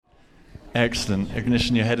Excellent.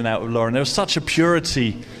 Ignition, you're heading out with Lauren. There was such a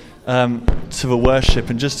purity to the worship,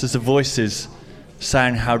 and just as the voices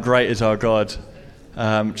sang how great is our God,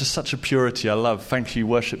 just such a purity I love. Thank you,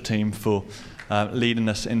 worship team, for leading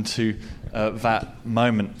us into that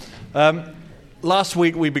moment. Last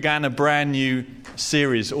week we began a brand new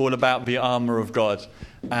series all about the armour of God,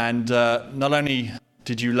 and not only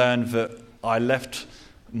did you learn that I left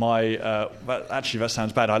my, actually that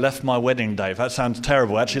sounds bad, I left my wedding day. That sounds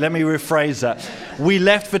terrible. Actually, let me rephrase that. We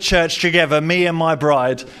left the church together, me and my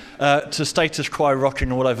bride, to Status Quo rocking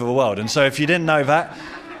all over the world. And so if you didn't know that,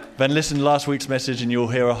 then listen to last week's message and you'll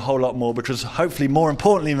hear a whole lot more, because hopefully more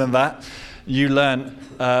importantly than that, you learn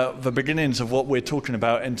the beginnings of what we're talking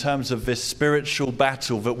about in terms of this spiritual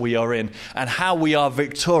battle that we are in and how we are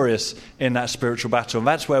victorious in that spiritual battle. And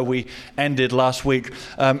that's where we ended last week.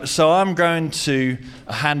 So I'm going to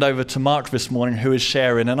hand over to Mark this morning, who is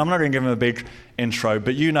sharing, and I'm not going to give him a big intro,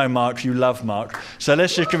 but you know Mark, you love Mark. So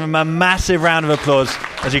let's just give him a massive round of applause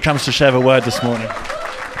as he comes to share the word this morning.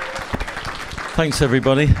 Thanks,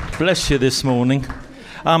 everybody. Bless you this morning.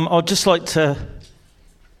 I'd just like to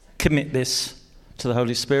commit this to the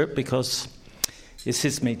Holy Spirit because it's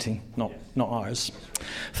his meeting, not ours.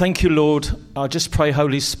 Thank you, Lord. I just pray,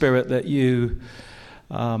 Holy Spirit, that you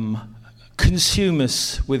consume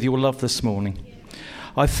us with your love this morning.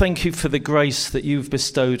 I thank you for the grace that you've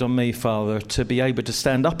bestowed on me, Father, to be able to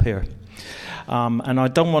stand up here. And I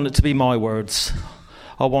don't want it to be my words.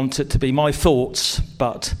 I want it to be my thoughts,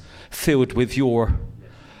 but filled with your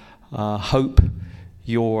hope,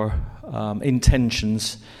 your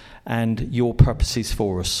intentions, and your purposes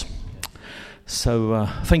for us. So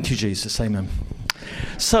thank you, Jesus. Amen.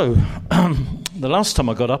 So the last time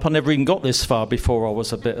I got up, I never even got this far before. I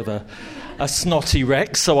was a bit of a snotty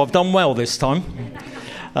wreck, so I've done well this time.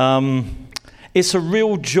 It's a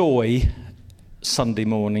real joy Sunday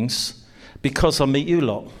mornings because I meet you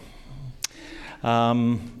lot.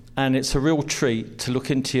 And it's a real treat to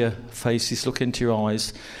look into your faces, look into your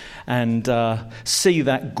eyes, and see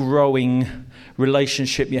that growing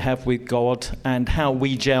relationship you have with God and how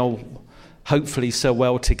we gel, hopefully, so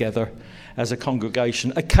well together as a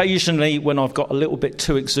congregation. Occasionally, when I've got a little bit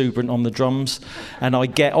too exuberant on the drums and I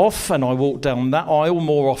get off and I walk down that aisle,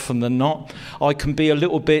 more often than not, I can be a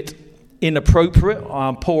little bit inappropriate.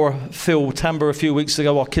 Poor Phil Tamber a few weeks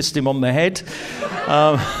ago, I kissed him on the head.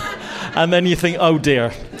 And then you think, oh dear,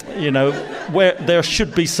 where there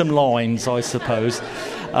should be some lines, I suppose.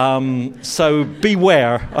 So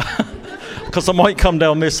beware, because I might come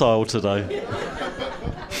down this aisle today.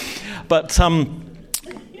 But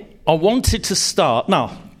I wanted to start.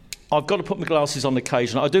 Now, I've got to put my glasses on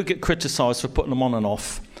occasionally. I do get criticised for putting them on and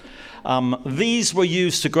off. These were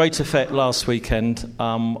used to great effect last weekend.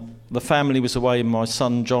 The family was away on my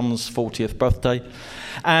son John's 40th birthday,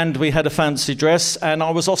 and we had a fancy dress, and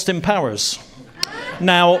I was Austin Powers.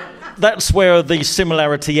 Now, that's where the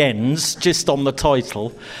similarity ends, just on the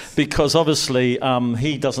title, because obviously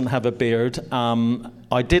he doesn't have a beard.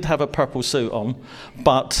 I did have a purple suit on,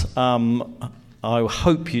 but I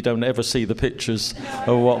hope you don't ever see the pictures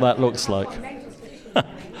of what that looks like.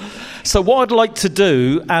 So what I'd like to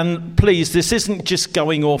do, and please, this isn't just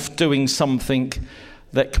going off doing something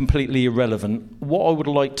that's completely irrelevant. What I would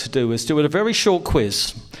like to do is do a very short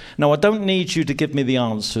quiz. Now, I don't need you to give me the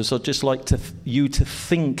answers. I'd just like you to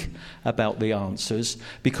think about the answers,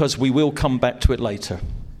 because we will come back to it later.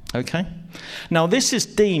 Okay? Now, this is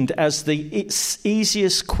deemed as the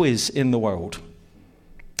easiest quiz in the world.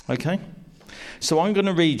 Okay? So I'm going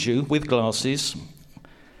to read you, with glasses,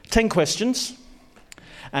 10 questions,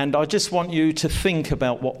 and I just want you to think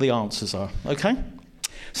about what the answers are. Okay?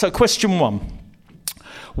 So question 1.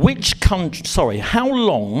 How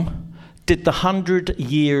long did the 100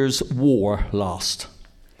 Years' War last?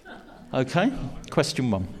 Okay, question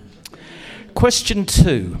 1. Question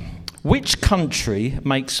 2. Which country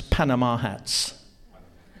makes Panama hats?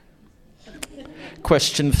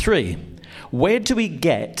 Question 3. Where do we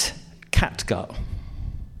get catgut?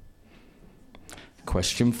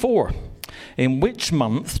 Question 4. In which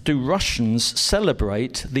month do Russians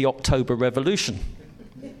celebrate the October Revolution?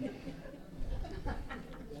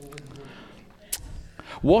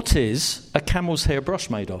 What is a camel's hair brush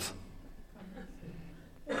made of?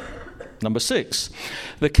 Number 6.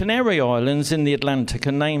 The Canary Islands in the Atlantic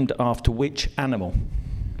are named after which animal?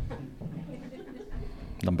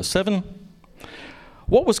 Number 7.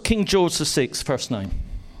 What was King George VI's first name?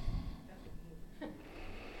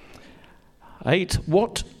 8.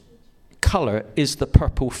 What colour is the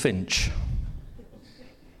purple finch?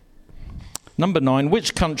 Number 9.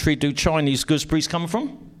 Which country do Chinese gooseberries come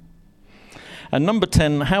from? And number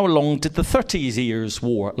 10, how long did the 30 Years'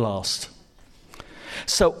 War last?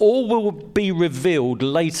 So all will be revealed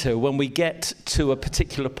later when we get to a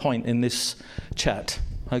particular point in this chat,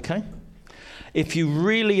 okay? If you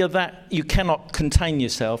really are that, you cannot contain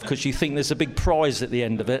yourself because you think there's a big prize at the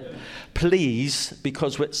end of it, please,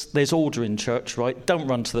 because there's order in church, right? Don't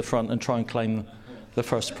run to the front and try and claim the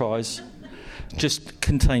first prize. Just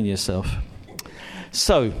contain yourself.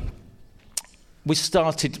 So,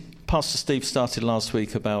 Pastor Steve started last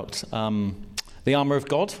week about the armour of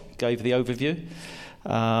God, gave the overview,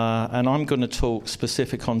 and I'm going to talk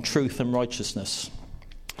specific on truth and righteousness.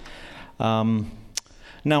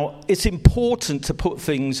 Now, it's important to put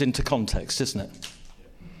things into context, isn't it?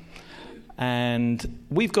 And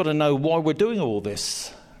we've got to know why we're doing all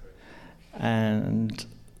this. And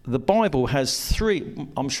the Bible has three,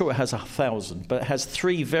 I'm sure it has 1,000, but it has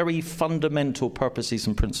three very fundamental purposes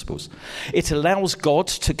and principles. It allows God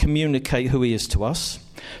to communicate who he is to us,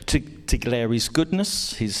 to declare his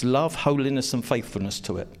goodness, his love, holiness, and faithfulness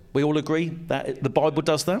to it. We all agree that the Bible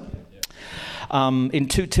does that? In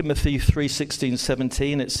 2 Timothy 3:16,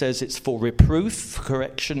 17, it says it's for reproof,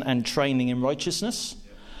 correction, and training in righteousness.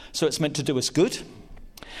 So it's meant to do us good.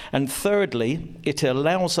 And thirdly, it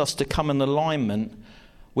allows us to come in alignment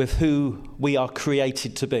with who we are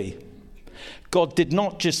created to be. God did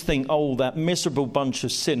not just think, oh, that miserable bunch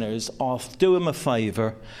of sinners, I'll do them a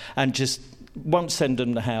favour and just won't send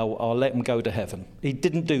them to hell, I'll let them go to heaven. He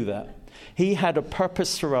didn't do that. He had a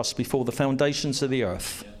purpose for us before the foundations of the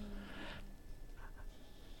earth.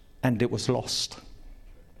 And it was lost.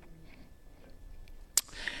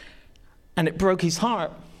 And it broke his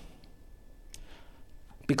heart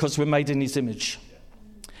because we're made in his image.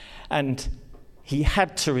 And he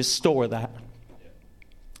had to restore that.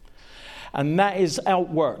 And that is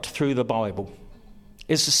outworked through the Bible.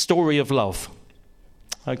 It's a story of love.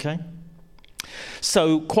 Okay?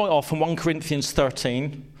 So quite often 1 Corinthians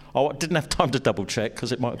 13, I didn't have time to double check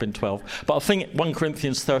because it might have been 12, but I think 1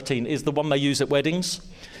 Corinthians 13 is the one they use at weddings.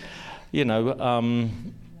 You know,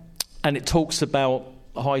 and it talks about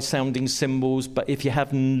high-sounding cymbals, but if you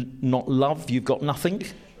have not love, you've got nothing.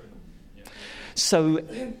 So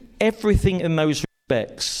everything in those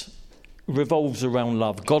respects revolves around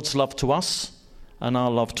love. God's love to us and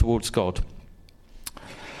our love towards God.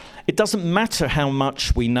 It doesn't matter how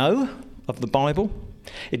much we know of the Bible.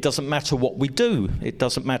 It doesn't matter what we do. It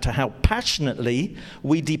doesn't matter how passionately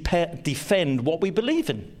we defend what we believe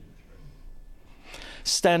in.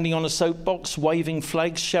 Standing on a soapbox, waving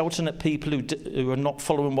flags, shouting at people who are not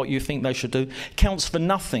following what you think they should do, counts for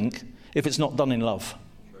nothing if it's not done in love.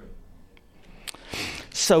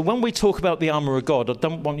 So when we talk about the armour of God, I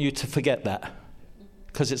don't want you to forget that,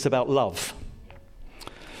 because it's about love.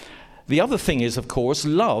 The other thing is, of course,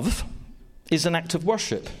 love is an act of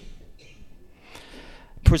worship.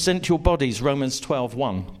 Present your bodies, Romans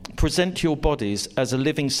 12:1. Present your bodies as a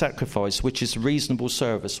living sacrifice, which is reasonable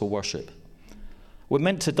service or worship. We're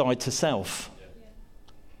meant to die to self.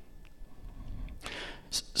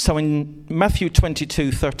 So in Matthew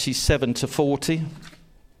 22:37 to 40,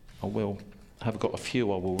 I've got a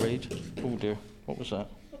few I will read. Oh dear, what was that?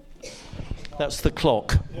 That's the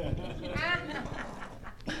clock.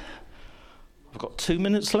 I've got 2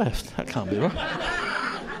 minutes left. That can't be right.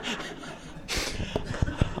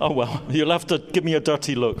 Oh well, you'll have to give me a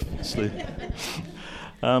dirty look, Steve.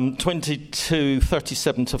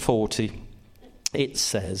 22:37 to 40. It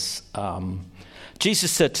says,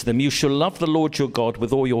 Jesus said to them, you shall love the Lord your God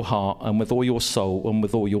with all your heart and with all your soul and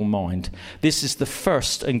with all your mind. This is the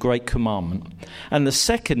first and great commandment. And the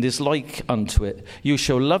second is like unto it. You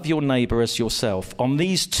shall love your neighbour as yourself. On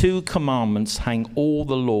these two commandments hang all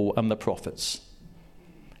the law and the prophets.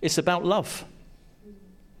 It's about love.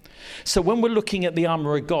 So when we're looking at the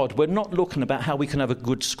armour of God, we're not looking about how we can have a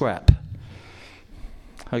good scrap.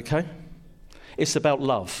 Okay? It's about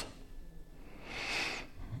love.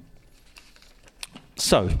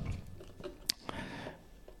 So,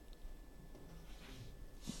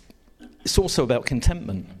 it's also about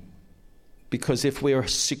contentment. Because if we're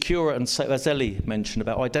secure and safe, as Ellie mentioned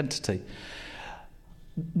about identity,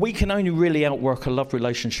 we can only really outwork a love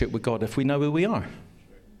relationship with God if we know who we are.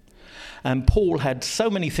 And Paul had so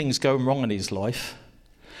many things going wrong in his life.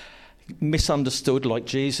 Misunderstood, like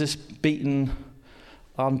Jesus, beaten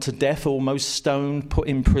unto death, almost stoned, put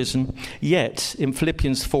in prison. Yet, in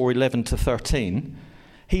Philippians 4:11 to 13,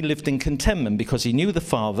 he lived in contentment because he knew the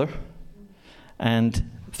Father, and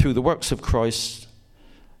through the works of Christ,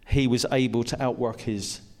 he was able to outwork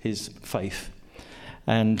his faith.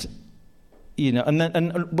 And you know,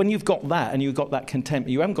 and when you've got that, and you've got that contentment,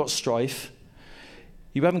 you haven't got strife,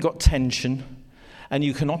 you haven't got tension, and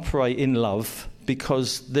you can operate in love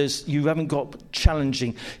because you haven't got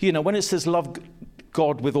challenging. You know, when it says love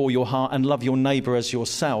God with all your heart and love your neighbour as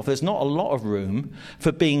yourself, there's not a lot of room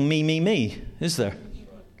for being me, is there?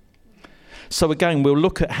 So again, we'll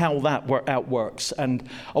look at how that works. And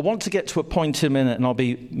I want to get to a point in a minute, and I'll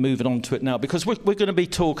be moving on to it now, because we're going to be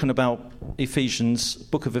talking about Ephesians,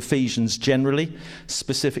 book of Ephesians generally,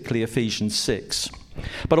 specifically Ephesians 6.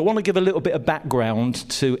 But I want to give a little bit of background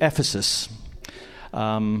to Ephesus.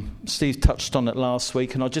 Steve touched on it last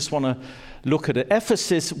week, and I just want to look at it.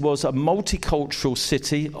 Ephesus was a multicultural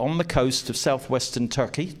city on the coast of southwestern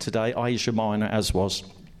Turkey, today Asia Minor, as was.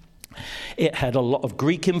 It had a lot of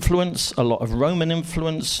Greek influence, a lot of Roman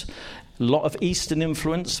influence, a lot of Eastern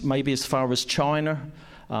influence, maybe as far as China,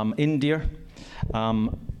 India.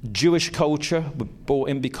 Jewish culture were brought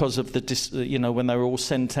in because of when they were all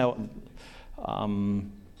sent out,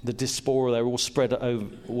 the diaspora, they were all spread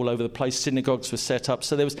all over the place. Synagogues were set up.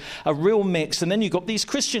 So there was a real mix. And then you got these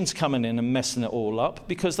Christians coming in and messing it all up,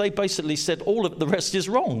 because they basically said all of the rest is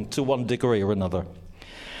wrong to one degree or another.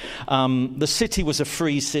 The city was a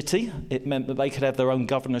free city. It meant that they could have their own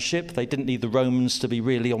governorship. They didn't need the Romans to be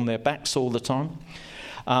really on their backs all the time.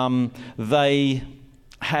 They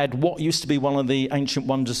had what used to be one of the ancient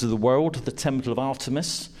wonders of the world, the Temple of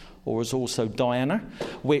Artemis, or was also Diana,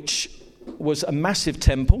 which was a massive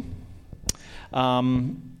temple.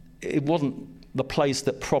 It wasn't the place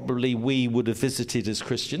that probably we would have visited as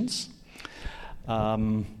Christians.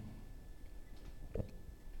 It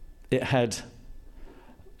had...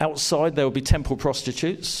 Outside, there would be temple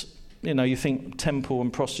prostitutes. You know, you think temple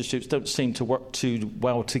and prostitutes don't seem to work too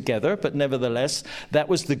well together, but nevertheless, that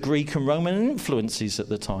was the Greek and Roman influences at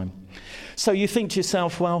the time. So you think to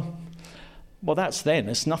yourself, well, that's then.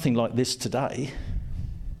 It's nothing like this today.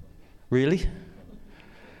 Really?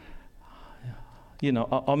 You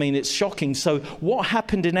know, I mean, it's shocking. So what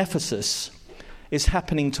happened in Ephesus is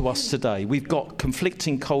happening to us today. We've got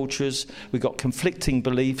conflicting cultures, we've got conflicting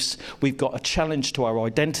beliefs, we've got a challenge to our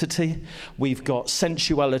identity, we've got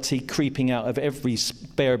sensuality creeping out of every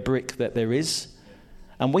spare brick that there is,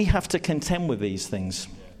 and we have to contend with these things.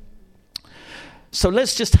 So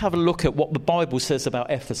let's just have a look at what the Bible says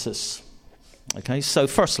about Ephesus. Okay, so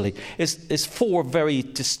firstly, it's four very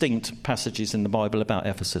distinct passages in the Bible about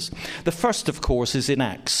Ephesus. The first, of course, is in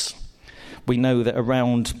Acts. We know that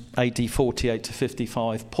around AD 48 to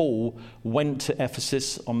 55, Paul went to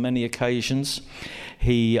Ephesus on many occasions.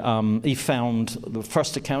 He found, the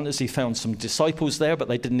first account is he found some disciples there, but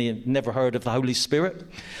they never heard of the Holy Spirit.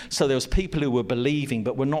 So there was people who were believing,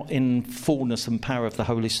 but were not in fullness and power of the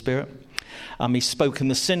Holy Spirit. He spoke in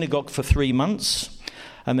the synagogue for 3 months,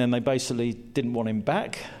 and then they basically didn't want him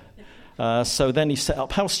back. So then he set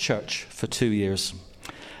up house church for 2 years.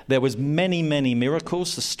 There was many, many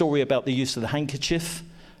miracles. The story about the use of the handkerchief,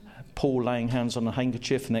 Paul laying hands on a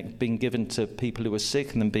handkerchief and it being given to people who were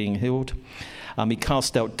sick and then being healed. He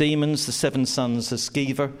cast out demons, the 7 sons of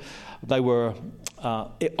Sceva. They were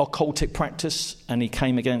occultic practice, and he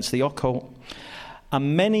came against the occult.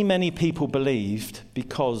 And many, many people believed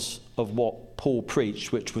because of what Paul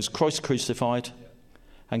preached, which was Christ crucified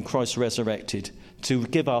and Christ resurrected, to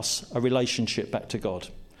give us a relationship back to God.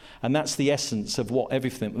 And that's the essence of what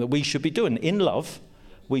everything that we should be doing. In love,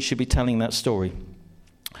 we should be telling that story.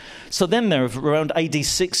 So then there, around AD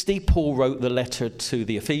 60, Paul wrote the letter to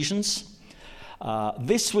the Ephesians.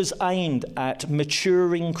 This was aimed at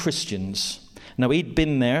maturing Christians. Now, he'd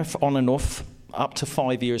been there on and off up to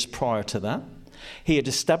 5 years prior to that. He had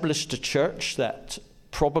established a church that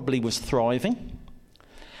probably was thriving.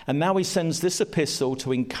 And now he sends this epistle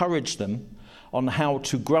to encourage them on how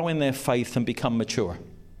to grow in their faith and become mature.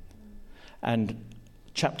 And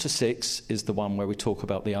chapter 6 is the one where we talk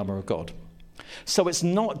about the armour of God. So it's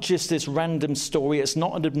not just this random story. It's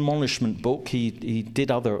not an admonishment book. He did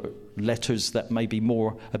other letters that may be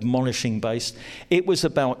more admonishing based. It was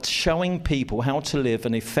about showing people how to live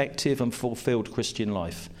an effective and fulfilled Christian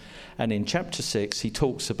life. And in chapter 6, he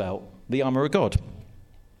talks about the armour of God.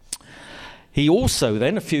 He also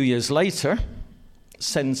then, a few years later,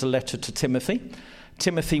 sends a letter to Timothy.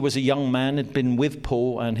 Timothy was a young man, had been with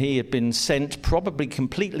Paul, and he had been sent, probably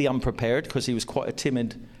completely unprepared, because he was quite a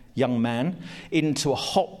timid young man, into a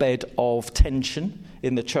hotbed of tension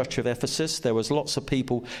in the church of Ephesus. There was lots of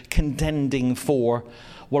people contending for,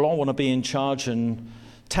 well, I want to be in charge, and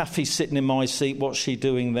Taffy's sitting in my seat, what's she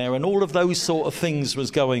doing there? And all of those sort of things was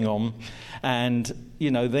going on, and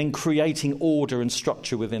then creating order and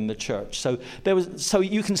structure within the church. So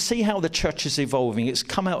you can see how the church is evolving. It's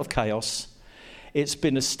come out of chaos. It's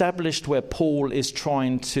been established where Paul is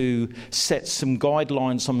trying to set some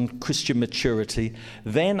guidelines on Christian maturity.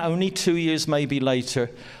 Then only 2 years maybe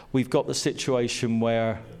later, we've got the situation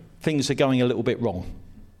where things are going a little bit wrong.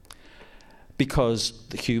 because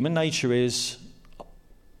the human nature is,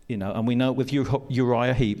 and we know it with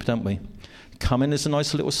Uriah Heep, don't we? Come in as a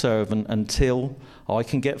nice little servant until I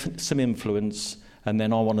can get some influence, and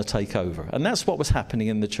then I want to take over. And that's what was happening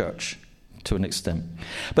in the church to an extent.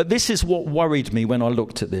 But this is what worried me when I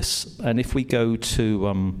looked at this. And if we go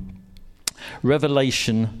to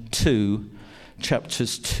Revelation 2, chapter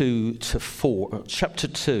 2 to 4,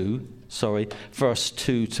 verse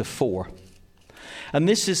 2 to 4. And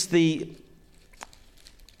this is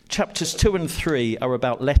chapters 2 and 3 are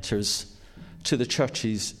about letters to the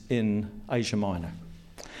churches in Asia Minor.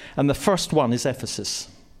 And the first one is Ephesus.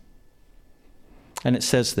 And it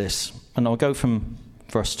says this, and I'll go from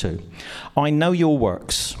verse 2. I know your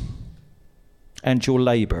works and your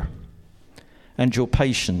labor and your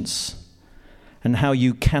patience and how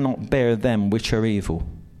you cannot bear them which are evil.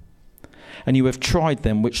 And you have tried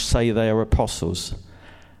them which say they are apostles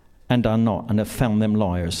and are not, and have found them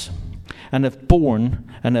liars, and have borne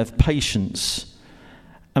and have patience,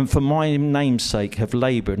 and for my name's sake have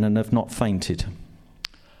laboured and have not fainted.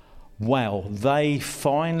 Well, they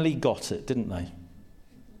finally got it, didn't they?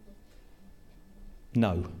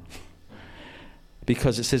 No.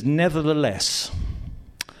 Because it says, nevertheless,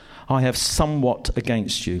 I have somewhat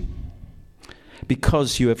against you,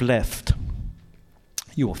 because you have left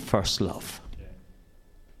your first love.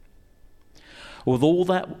 With all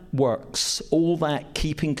that works, all that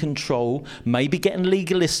keeping control, maybe getting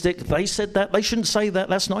legalistic. They said that. They shouldn't say that.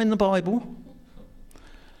 That's not in the Bible.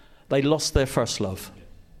 They lost their first love.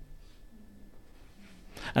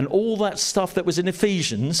 And all that stuff that was in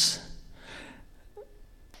Ephesians,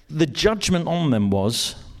 the judgment on them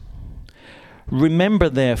was, remember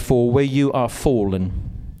therefore where you are fallen,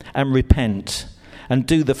 and repent, and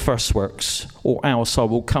do the first works, or else I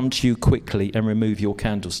will come to you quickly and remove your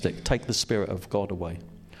candlestick. Take the Spirit of God away.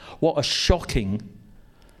 What a shocking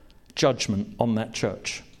judgment on that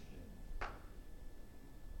church.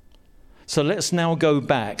 So let's now go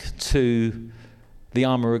back to the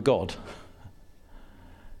armour of God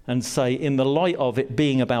and say, in the light of it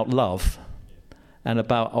being about love and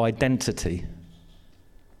about identity,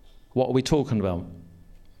 what are we talking about?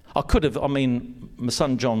 My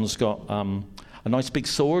son John's got a nice big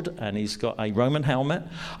sword, and he's got a Roman helmet.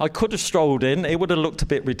 I could have strolled in. It would have looked a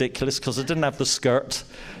bit ridiculous because I didn't have the skirt.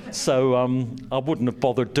 So I wouldn't have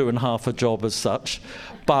bothered doing half a job as such.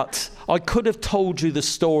 But I could have told you the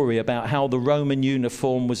story about how the Roman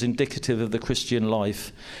uniform was indicative of the Christian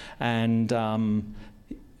life. But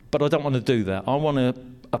I don't want to do that. I want to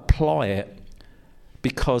apply it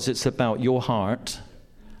because it's about your heart,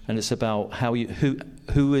 and it's about how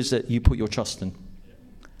who is it you put your trust in,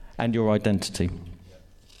 and your identity.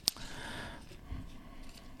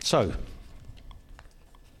 So,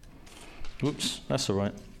 whoops, that's all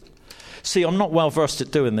right. See, I'm not well versed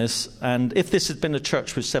at doing this, and if this had been a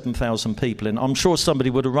church with 7,000 people in, I'm sure somebody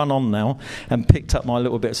would have run on now and picked up my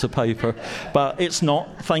little bits of paper, but it's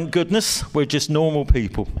not, thank goodness. We're just normal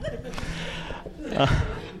people.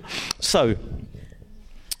 So,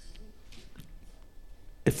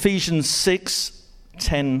 Ephesians 6,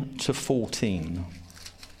 10 to 14.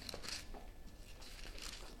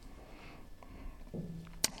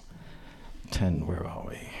 Where are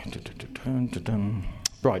we?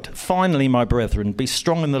 Right. Finally, my brethren, be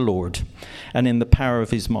strong in the Lord and in the power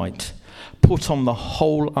of his might. Put on the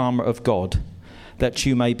whole armour of God, that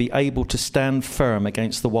you may be able to stand firm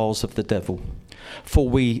against the wiles of the devil. For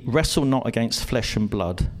we wrestle not against flesh and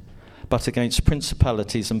blood, but against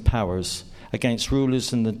principalities and powers, against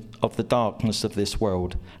rulers of the darkness of this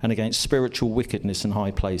world, and against spiritual wickedness in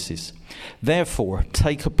high places. Therefore,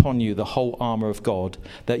 take upon you the whole armour of God,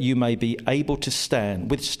 that you may be able to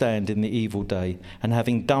withstand in the evil day, and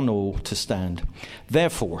having done all, to stand.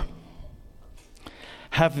 Therefore,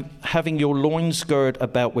 having your loins girt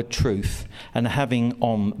about with truth, and having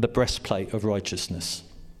on the breastplate of righteousness.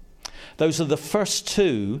 Those are the first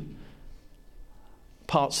two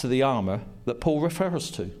parts of the armour that Paul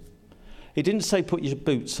refers to. He didn't say put your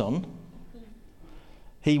boots on.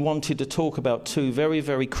 He wanted to talk about two very,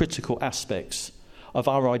 very critical aspects of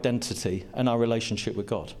our identity and our relationship with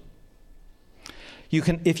God.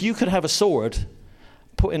 If you could have a sword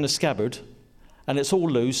put in a scabbard and it's all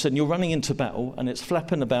loose and you're running into battle and it's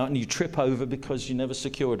flapping about and you trip over because you never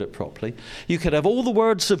secured it properly, you could have all the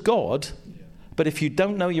words of God, but if you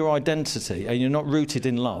don't know your identity and you're not rooted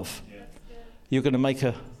in love, you're going to make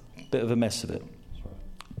a bit of a mess of it.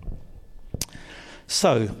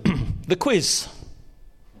 So, the quiz.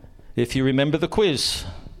 If you remember the quiz.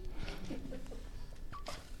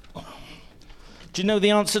 Do you know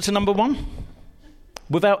the answer to number one?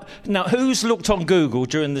 Now, who's looked on Google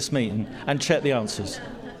during this meeting and checked the answers?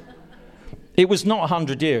 It was not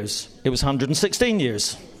 100 years. It was 116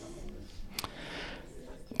 years.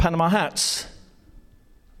 Panama hats.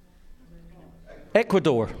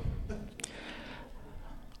 Ecuador.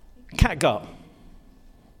 Catgut.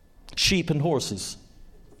 Sheep and horses.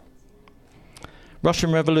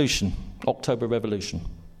 Russian Revolution. October Revolution.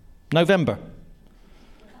 November.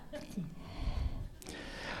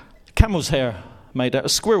 Camel's hair made out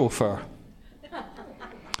of squirrel fur.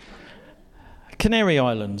 Canary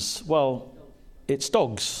Islands. Well, it's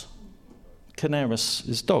dogs. Canaris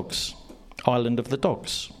is dogs. Island of the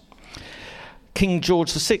dogs. King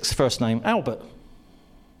George VI, first name, Albert.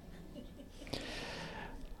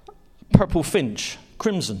 Purple finch,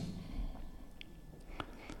 crimson.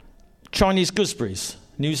 Chinese gooseberries,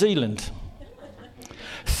 New Zealand.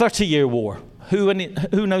 30-Year War. Who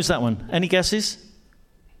knows that one? Any guesses?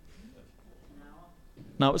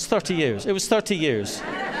 No, it was 30 years. It was 30 years.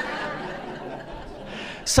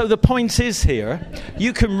 So the point is here,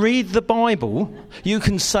 you can read the Bible, you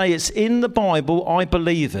can say it's in the Bible, I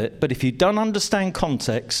believe it, but if you don't understand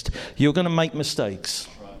context, you're going to make mistakes.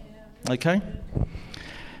 Okay?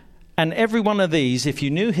 And every one of these, if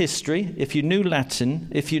you knew history, if you knew Latin,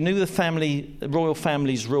 if you knew the royal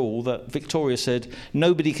family's rule that Victoria said,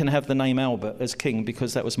 nobody can have the name Albert as king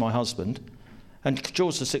because that was my husband, and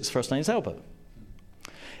George VI's first name is Albert.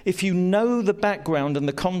 If you know the background and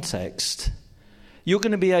the context, you're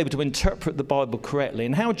going to be able to interpret the Bible correctly.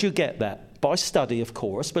 And how do you get that? By study, of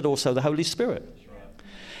course, but also the Holy Spirit.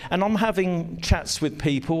 And I'm having chats with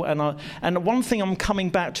people, and one thing I'm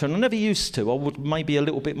coming back to, and I never used to, I would maybe a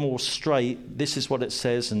little bit more straight, this is what it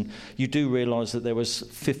says, and you do realise that there was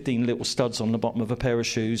 15 little studs on the bottom of a pair of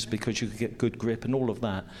shoes because you could get good grip and all of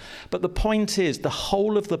that. But the point is, the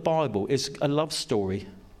whole of the Bible is a love story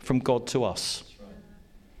from God to us.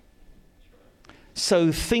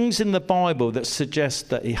 So things in the Bible that suggest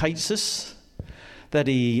that he hates us, that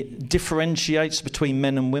he differentiates between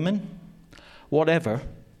men and women, whatever,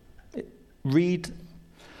 read,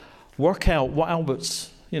 work out what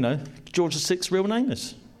Albert's, George VI's real name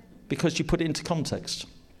is, because you put it into context.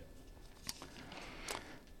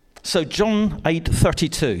 So John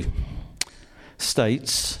 8:32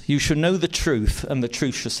 states, you shall know the truth and the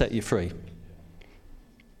truth shall set you free.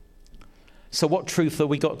 So what truth have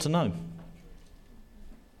we got to know?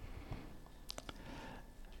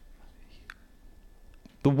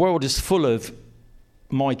 The world is full of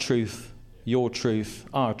my truth, your truth,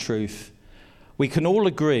 our truth. We can all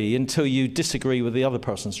agree until you disagree with the other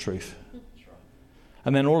person's truth.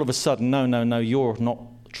 And then all of a sudden, no, you're not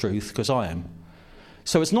truth because I am.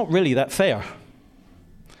 So it's not really that fair.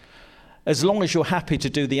 As long as you're happy to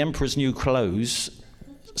do the emperor's new clothes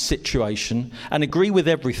situation and agree with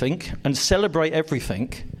everything and celebrate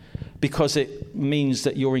everything because it means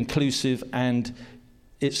that you're inclusive and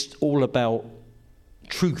it's all about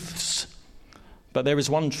truths. But there is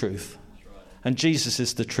one truth, and Jesus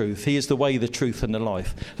is the truth. He is the way, the truth, and the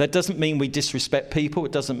life. That doesn't mean we disrespect people.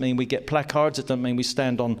 It doesn't mean we get placards. It doesn't mean we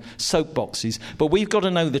stand on soapboxes. But we've got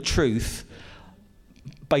to know the truth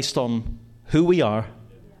based on who we are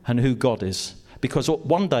and who God is. Because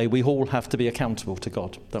one day we all have to be accountable to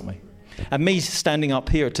God, don't we? And me standing up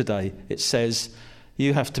here today, it says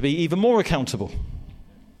you have to be even more accountable.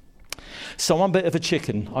 So I'm a bit of a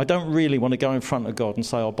chicken. I don't really want to go in front of God and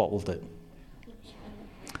say I bottled it.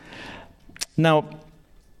 Now,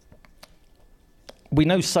 we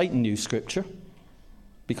know Satan knew Scripture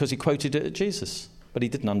because he quoted it at Jesus, but he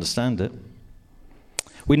didn't understand it.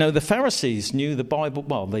 We know the Pharisees knew the Bible,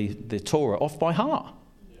 the Torah off by heart.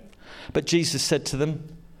 But Jesus said to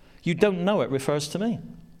them, you don't know it refers to me.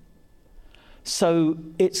 So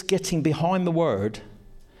it's getting behind the word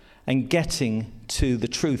and getting to the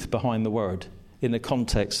truth behind the word in the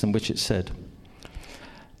context in which it's said.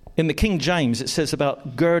 In the King James, it says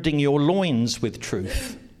about girding your loins with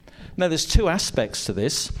truth. Now, there's two aspects to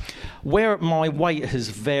this. Where my weight has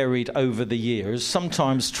varied over the years,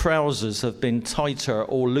 sometimes trousers have been tighter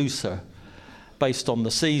or looser based on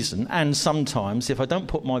the season. And sometimes, if I don't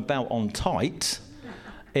put my belt on tight,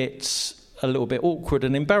 it's a little bit awkward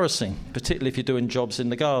and embarrassing, particularly if you're doing jobs in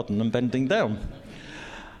the garden and bending down.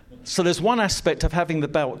 So there's one aspect of having the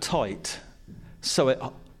belt tight, so it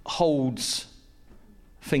holds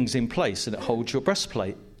things in place, and it holds your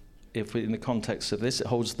breastplate. If in the context of this, it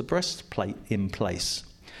holds the breastplate in place.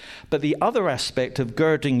 But the other aspect of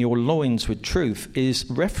girding your loins with truth is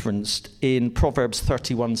referenced in Proverbs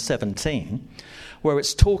 31:17, where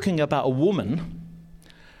it's talking about a woman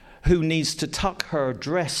who needs to tuck her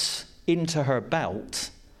dress into her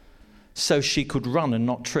belt so she could run and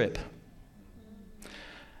not trip.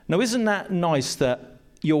 Now, isn't that nice that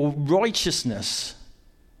your righteousness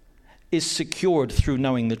is secured through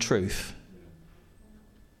knowing the truth.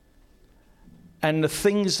 And the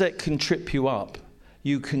things that can trip you up,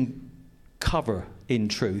 you can cover in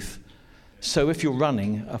truth. So if you're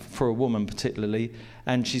running, for a woman particularly,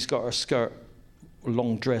 and she's got her skirt,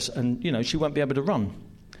 long dress, and, she won't be able to run.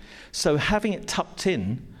 So having it tucked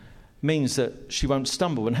in means that she won't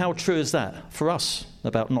stumble. And how true is that for us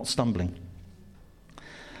about not stumbling?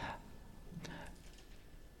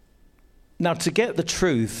 Now, to get the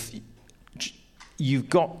truth, you've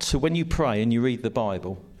got to, when you pray and you read the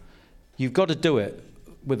Bible, you've got to do it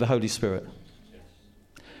with the Holy Spirit.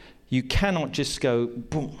 You cannot just go,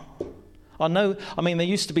 boom. There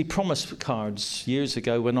used to be promise cards years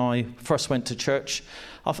ago when I first went to church.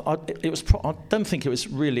 I don't think it was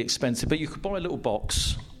really expensive, but you could buy a little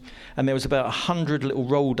box, and there was about 100 little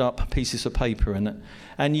rolled up pieces of paper in it,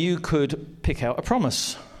 and you could pick out a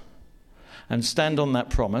promise and stand on that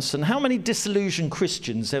promise. And how many disillusioned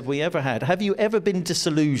Christians have we ever had? Have you ever been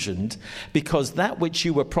disillusioned because that which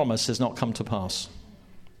you were promised has not come to pass?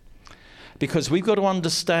 Because we've got to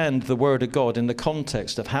understand the Word of God in the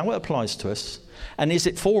context of how it applies to us, and is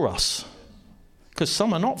it for us? Because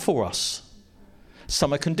some are not for us.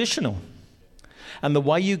 Some are conditional. And the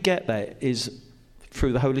way you get that is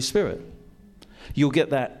through the Holy Spirit. You'll get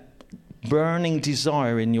that burning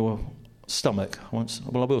desire in your stomach, I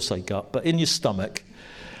will say gut, but in your stomach,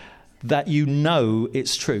 that you know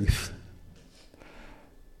it's truth.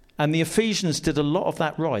 And the Ephesians did a lot of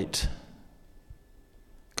that right,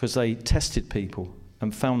 because they tested people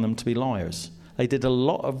and found them to be liars. They did a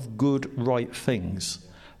lot of good, right things,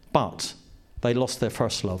 but they lost their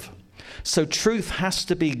first love. So truth has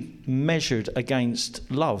to be measured against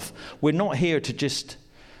love. We're not here to just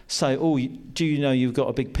say, oh, do you know you've got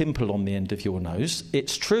a big pimple on the end of your nose?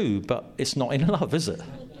 It's true, but it's not in love, is it?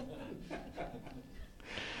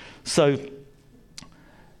 So,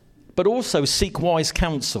 but also seek wise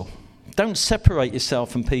counsel. Don't separate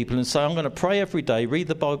yourself from people and say, I'm going to pray every day, read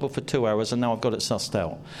the Bible for 2 hours, and now I've got it sussed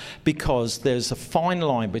out. Because there's a fine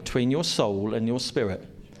line between your soul and your spirit.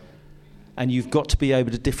 And you've got to be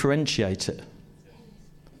able to differentiate it.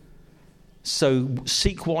 So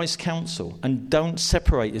seek wise counsel and don't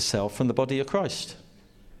separate yourself from the body of Christ.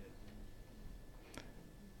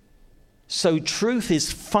 So truth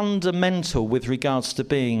is fundamental with regards to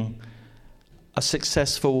being a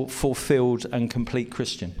successful, fulfilled, and complete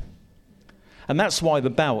Christian. And that's why the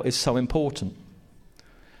belt is so important.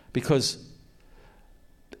 Because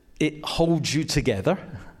it holds you together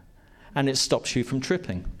and it stops you from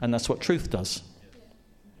tripping. And that's what truth does.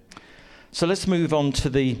 So let's move on to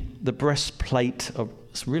the breastplate.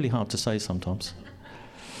 It's really hard to say sometimes.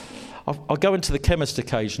 I'll go into the chemist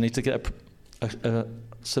occasionally to get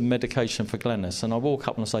some medication for Glennis. And I walk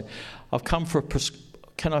up and I say, I've come for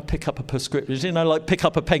can I pick up a prescription? Like pick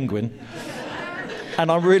up a penguin. And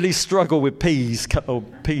I really struggle with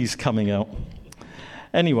peas coming out.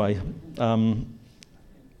 Anyway, the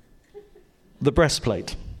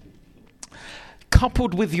breastplate.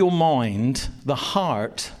 Coupled with your mind, the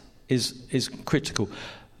heart is critical.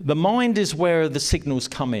 The mind is where the signals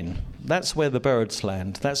come in. That's where the birds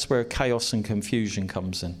land. That's where chaos and confusion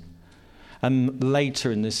comes in. And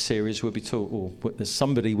later in this series,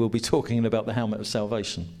 somebody will be talking about the helmet of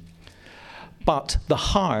salvation. But the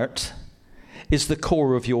heart is the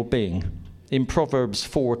core of your being. In Proverbs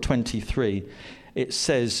 4:23, it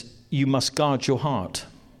says, you must guard your heart.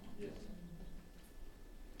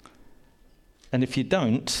 And if you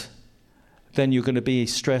don't, then you're going to be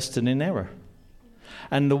stressed and in error.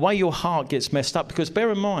 And the way your heart gets messed up, because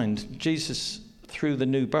bear in mind, Jesus, through the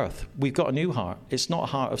new birth, we've got a new heart. It's not a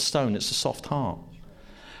heart of stone, it's a soft heart.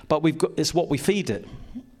 But it's what we feed it.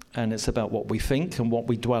 And it's about what we think and what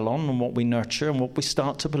we dwell on and what we nurture and what we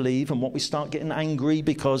start to believe and what we start getting angry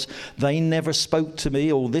because they never spoke to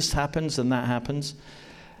me, or this happens and that happens.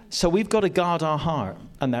 So we've got to guard our heart.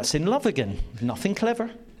 And that's in love again. Nothing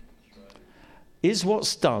clever. Is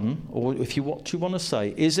what's done, or what you want to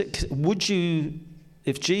say,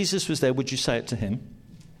 if Jesus was there, would you say it to him?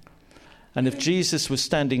 And if Jesus was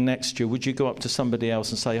standing next to you, would you go up to somebody else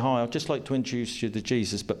and say, hi, I'd just like to introduce you to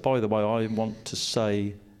Jesus, but by the way, I want to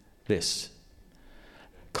say this?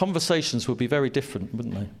 Conversations would be very different,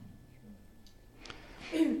 wouldn't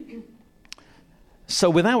they? So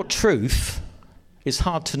without truth, it's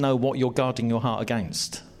hard to know what you're guarding your heart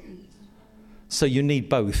against. So you need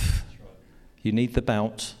both. You need the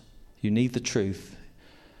belt, you need the truth,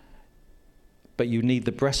 but you need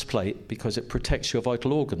the breastplate because it protects your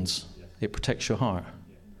vital organs. It protects your heart.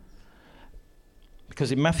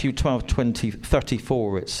 Because in Matthew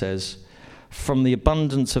 12:34 it says, from the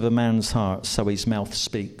abundance of a man's heart, so his mouth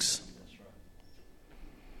speaks.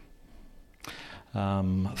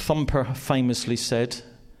 Thumper famously said,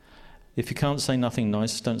 if you can't say nothing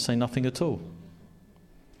nice, don't say nothing at all.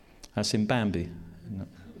 That's in Bambi.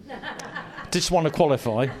 Just want to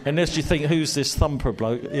qualify, unless you think, who's this Thumper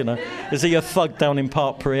bloke? Is he a thug down in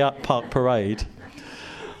Park Parade?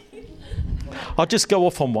 I'll just go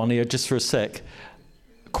off on one here just for a sec.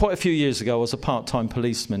 Quite a few years ago, I was a part-time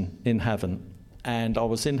policeman in Havant, and I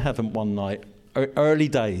was in Havant one night, early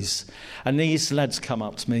days, and these lads come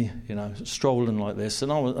up to me, strolling like this,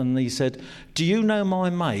 and he said, "Do you know my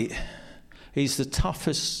mate? He's the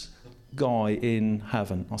toughest guy in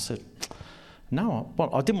Havant." I said, "No." Well,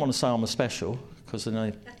 I didn't want to say I'm a special, because then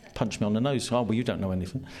they punched me on the nose. "Oh, well, you don't know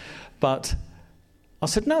anything." But I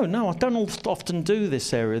said, no, I don't often do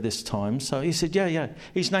this area this time. So he said, yeah,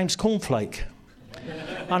 his name's Cornflake.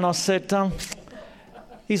 And I said,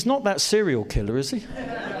 he's not that serial killer, is he?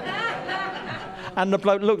 And the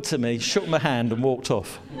bloke looked at me, shook my hand and walked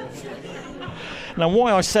off. Now,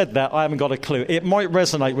 why I said that, I haven't got a clue. It might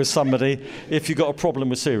resonate with somebody if you've got a problem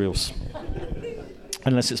with cereals.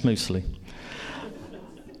 Unless it's muesli.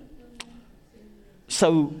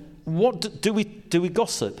 So, what do we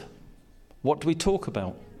gossip? What do we talk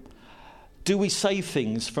about? Do we say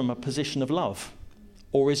things from a position of love?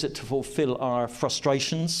 Or is it to fulfill our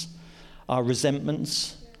frustrations, our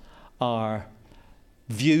resentments, our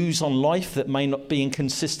views on life that may not be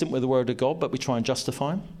inconsistent with the Word of God, but we try and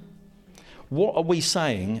justify them? What are we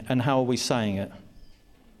saying and how are we saying it?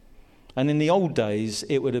 And in the old days,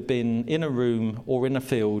 it would have been in a room or in a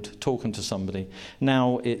field talking to somebody.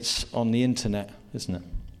 Now it's on the internet, isn't it?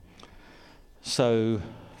 So,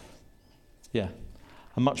 yeah,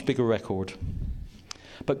 a much bigger record.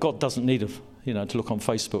 But God doesn't need to look on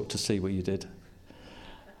Facebook to see what you did.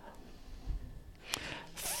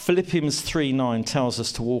 Philippians 3:9 tells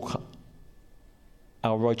us to walk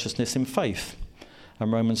our righteousness in faith.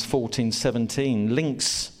 And Romans 14:17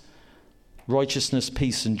 links righteousness,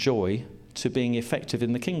 peace and joy to being effective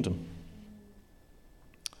in the kingdom.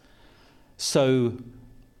 So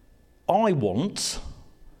I want,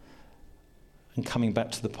 and coming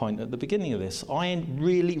back to the point at the beginning of this, I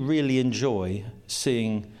really, really enjoy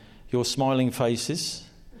seeing your smiling faces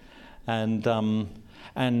and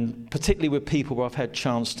particularly with people where I've had a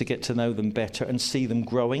chance to get to know them better and see them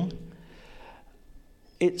growing.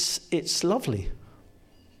 It's lovely.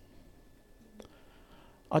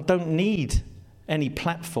 I don't need any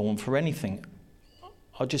platform for anything.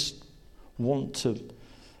 I just want to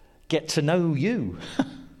get to know you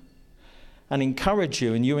and encourage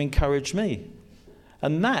you, and you encourage me.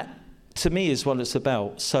 And that, to me, is what it's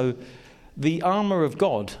about. So the armour of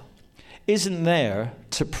God isn't there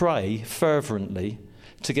to pray fervently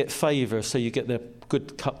to get favour so you get the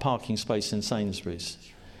good parking space in Sainsbury's.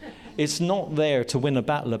 It's not there to win a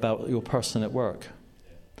battle about your person at work.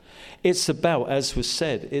 It's about, as was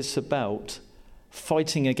said, it's about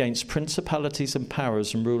fighting against principalities and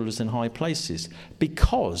powers and rulers in high places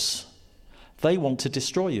because they want to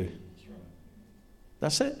destroy you.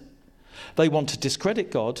 That's it. They want to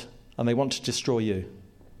discredit God and they want to destroy you.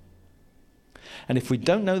 And if we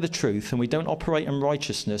don't know the truth and we don't operate in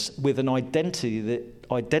righteousness with an identity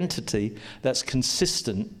that's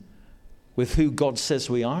consistent with who God says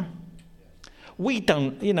we are, we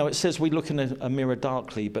don't, it says we look in a mirror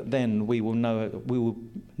darkly, but then we will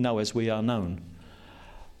know as we are known.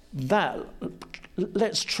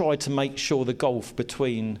 Let's try to make sure the gulf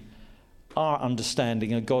between our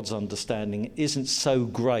understanding and God's understanding isn't so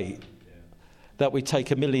great that we take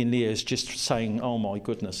a million years just saying, oh my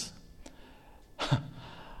goodness.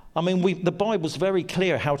 I mean, the Bible's very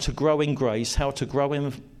clear how to grow in grace, how to grow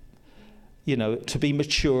in, to be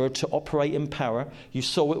mature, to operate in power. You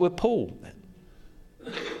saw it with Paul.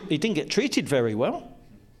 He didn't get treated very well,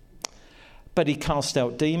 but he cast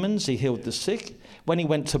out demons, he healed the sick. When he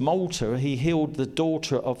went to Malta, he healed the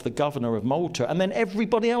daughter of the governor of Malta, and then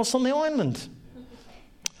everybody else on the island.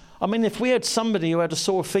 I mean, if we had somebody who had a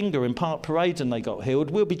sore finger in Park Parade and they got healed,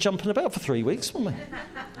 we'll be jumping about for 3 weeks, wouldn't we?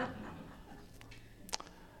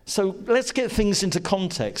 So let's get things into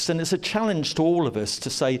context, and it's a challenge to all of us to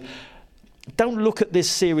say, don't look at this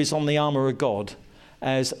series on the armour of God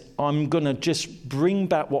as I'm going to just bring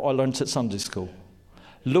back what I learnt at Sunday school.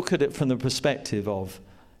 Look at it from the perspective of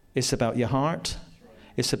it's about your heart,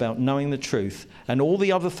 it's about knowing the truth, and all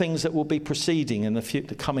the other things that will be proceeding in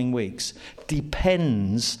the coming weeks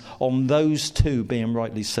depends on those two being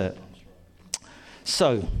rightly set.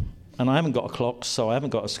 So, and I haven't got a clock, so I haven't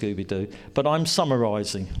got a Scooby-Doo, but I'm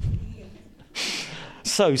summarising.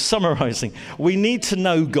 So, summarising, we need to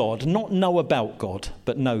know God, not know about God,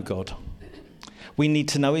 but know God. We need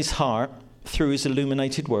to know his heart through his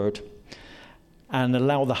illuminated word. and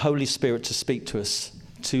allow the Holy Spirit to speak to us,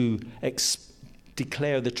 to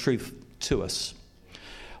declare the truth to us.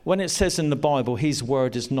 When it says in the Bible, his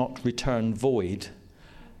word is not returned void,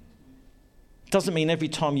 doesn't mean every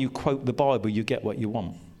time you quote the Bible you get what you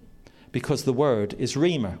want. Because the word is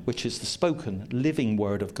rhema, which is the spoken, living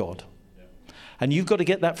word of God. And you've got to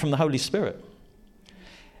get that from the Holy Spirit.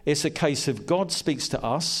 It's a case of God speaks to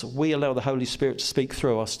us, we allow the Holy Spirit to speak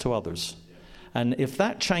through us to others. And if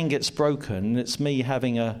that chain gets broken, it's me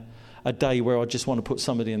having a day where I just want to put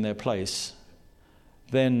somebody in their place,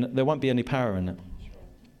 then there won't be any power in it.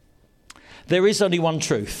 There is only one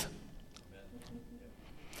truth.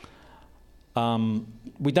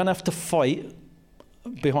 We don't have to fight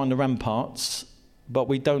behind the ramparts, but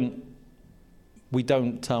we don't.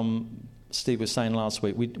 Steve was saying last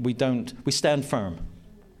week, we stand firm.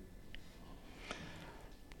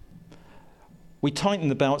 We tighten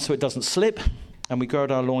the belt so it doesn't slip, and we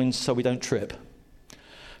gird our loins so we don't trip.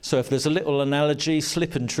 So if there's a little analogy,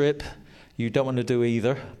 slip and trip, you don't want to do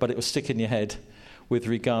either, but it will stick in your head with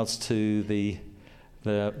regards to the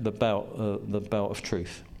belt of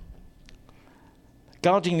truth.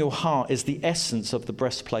 Guarding your heart is the essence of the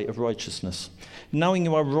breastplate of righteousness. Knowing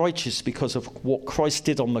you are righteous because of what Christ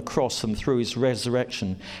did on the cross and through his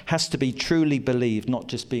resurrection has to be truly believed, not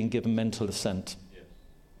just being given mental assent.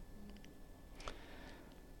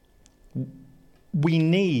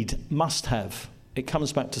 We must have. It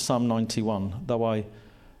comes back to Psalm 91. Though I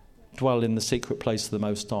dwell in the secret place of the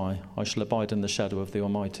Most High, I shall abide in the shadow of the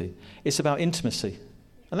Almighty. It's about intimacy.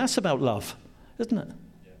 And that's about love, isn't it?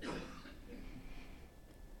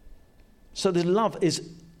 So the love is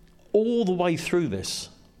all the way through this.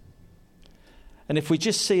 And if we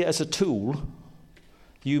just see it as a tool,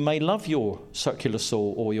 you may love your circular saw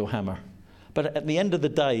or your hammer. But at the end of the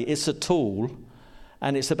day, it's a tool,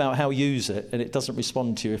 and it's about how you use it, and it doesn't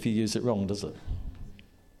respond to you if you use it wrong, does it?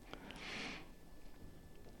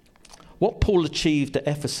 What Paul achieved at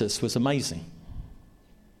Ephesus was amazing.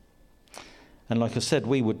 And like I said,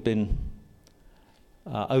 we would have been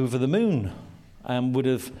over the moon and would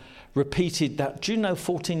have repeated that. Do you know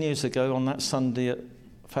 14 years ago on that Sunday at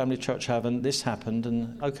Family Church Haven, this happened,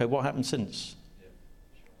 and okay, what happened since?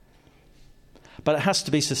 But it has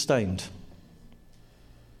to be sustained.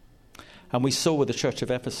 And we saw with the Church of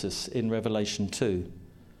Ephesus in Revelation 2,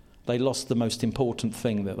 they lost the most important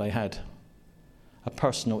thing that they had, a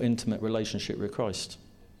personal, intimate relationship with Christ.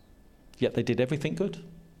 Yet they did everything good.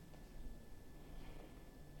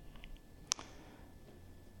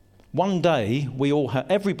 One day,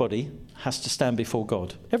 everybody has to stand before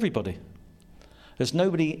God. Everybody. There's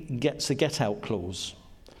nobody gets a get-out clause.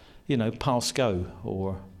 Pass go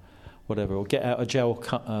or whatever, or get out of jail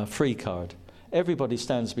free card. Everybody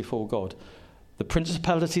stands before God. The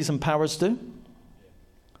principalities and powers do.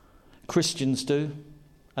 Christians do.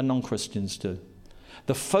 And non-Christians do.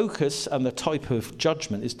 The focus and the type of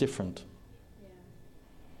judgment is different.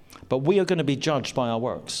 But we are going to be judged by our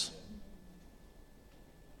works.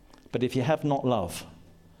 But if you have not love,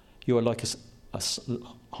 you are like a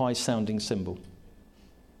high-sounding cymbal.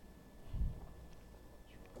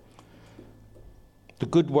 The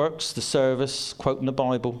good works, the service, quoting the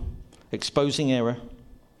Bible, exposing error,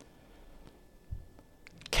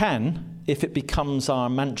 can, if it becomes our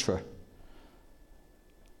mantra,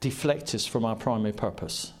 deflect us from our primary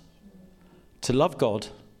purpose, to love God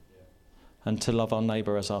and to love our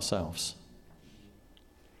neighbour as ourselves.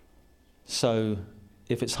 So,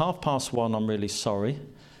 if it's 1:30, I'm really sorry.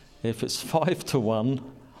 If it's 1:55,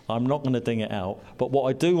 I'm not going to ding it out. But what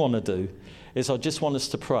I do want to do is I just want us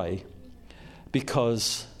to pray,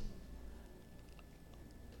 because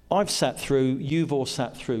I've sat through, you've all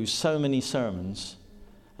sat through so many sermons,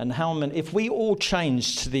 and how many, if we all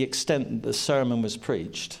changed to the extent that the sermon was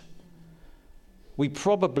preached, we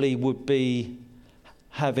probably would be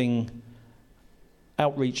having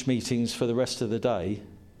outreach meetings for the rest of the day.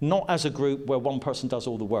 Not as a group where one person does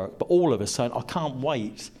all the work, but all of us saying, I can't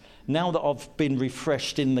wait. Now that I've been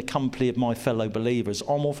refreshed in the company of my fellow believers,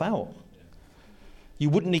 I'm off out. You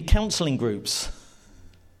wouldn't need counselling groups.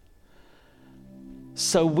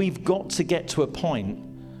 So we've got to get to a point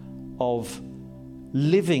of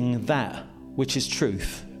living that which is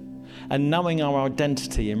truth and knowing our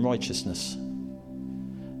identity in righteousness.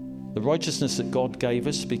 The righteousness that God gave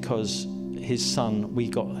us because his Son, we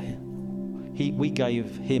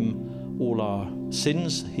gave him all our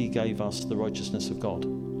sins. He gave us the righteousness of God.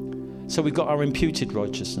 So we've got our imputed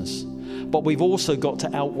righteousness, but we've also got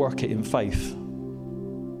to outwork it in faith.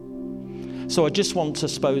 So I just want to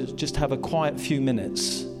just have a quiet few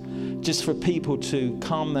minutes, just for people to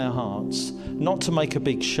calm their hearts, not to make a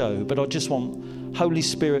big show, but I just want Holy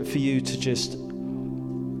Spirit for you to just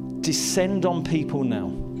descend on people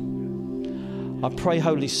now. I pray,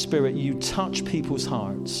 Holy Spirit, you touch people's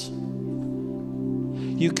hearts.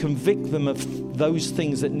 You convict them of those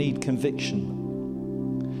things that need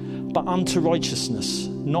conviction, but unto righteousness,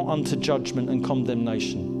 not unto judgment and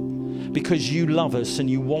condemnation, because you love us and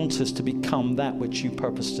you want us to become that which you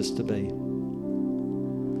purposed us to be.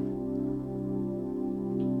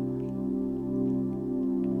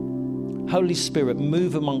 Holy Spirit,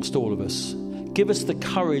 move amongst all of us. Give us the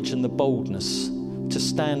courage and the boldness to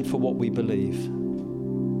stand for what we believe.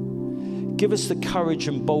 Give us the courage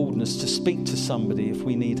and boldness to speak to somebody if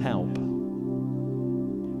we need help.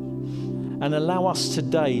 And allow us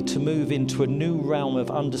today to move into a new realm of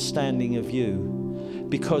understanding of you,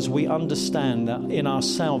 because we understand that in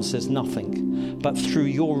ourselves there's nothing, but through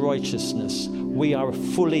your righteousness we are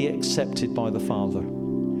fully accepted by the Father.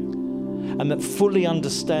 And that fully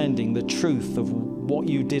understanding the truth of what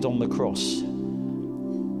you did on the cross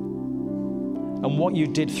and what you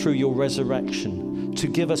did through your resurrection to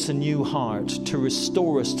give us a new heart, to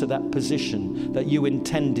restore us to that position that you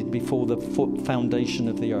intended before the foundation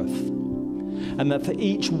of the earth. And that for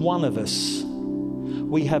each one of us,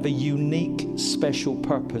 we have a unique, special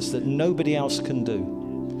purpose that nobody else can do.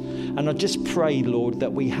 And I just pray, Lord,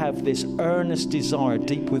 that we have this earnest desire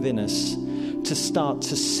deep within us to start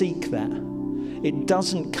to seek that. It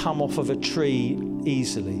doesn't come off of a tree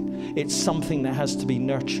easily. It's something that has to be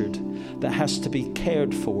nurtured, that has to be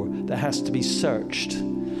cared for, that has to be searched.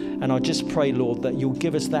 And I just pray, Lord, that you'll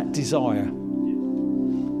give us that desire,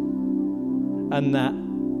 and that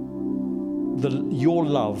your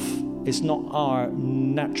love is not our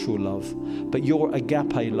natural love, but your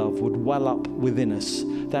agape love would well up within us.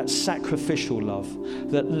 That sacrificial love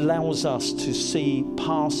that allows us to see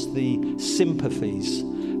past the sympathies,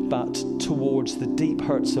 but towards the deep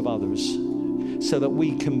hurts of others, so that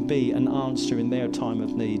we can be an answer in their time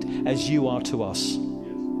of need, as you are to us.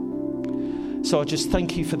 So I just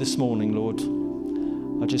thank you for this morning, Lord.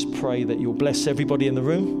 I just pray that you'll bless everybody in the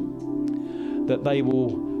room, that they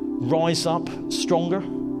will rise up stronger,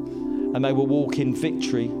 and they will walk in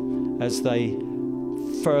victory as they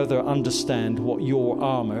further understand what your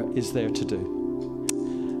armour is there to do.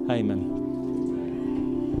 Amen.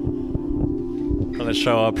 Let's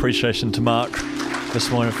show our appreciation to Mark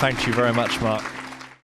this morning. Thank you very much, Mark.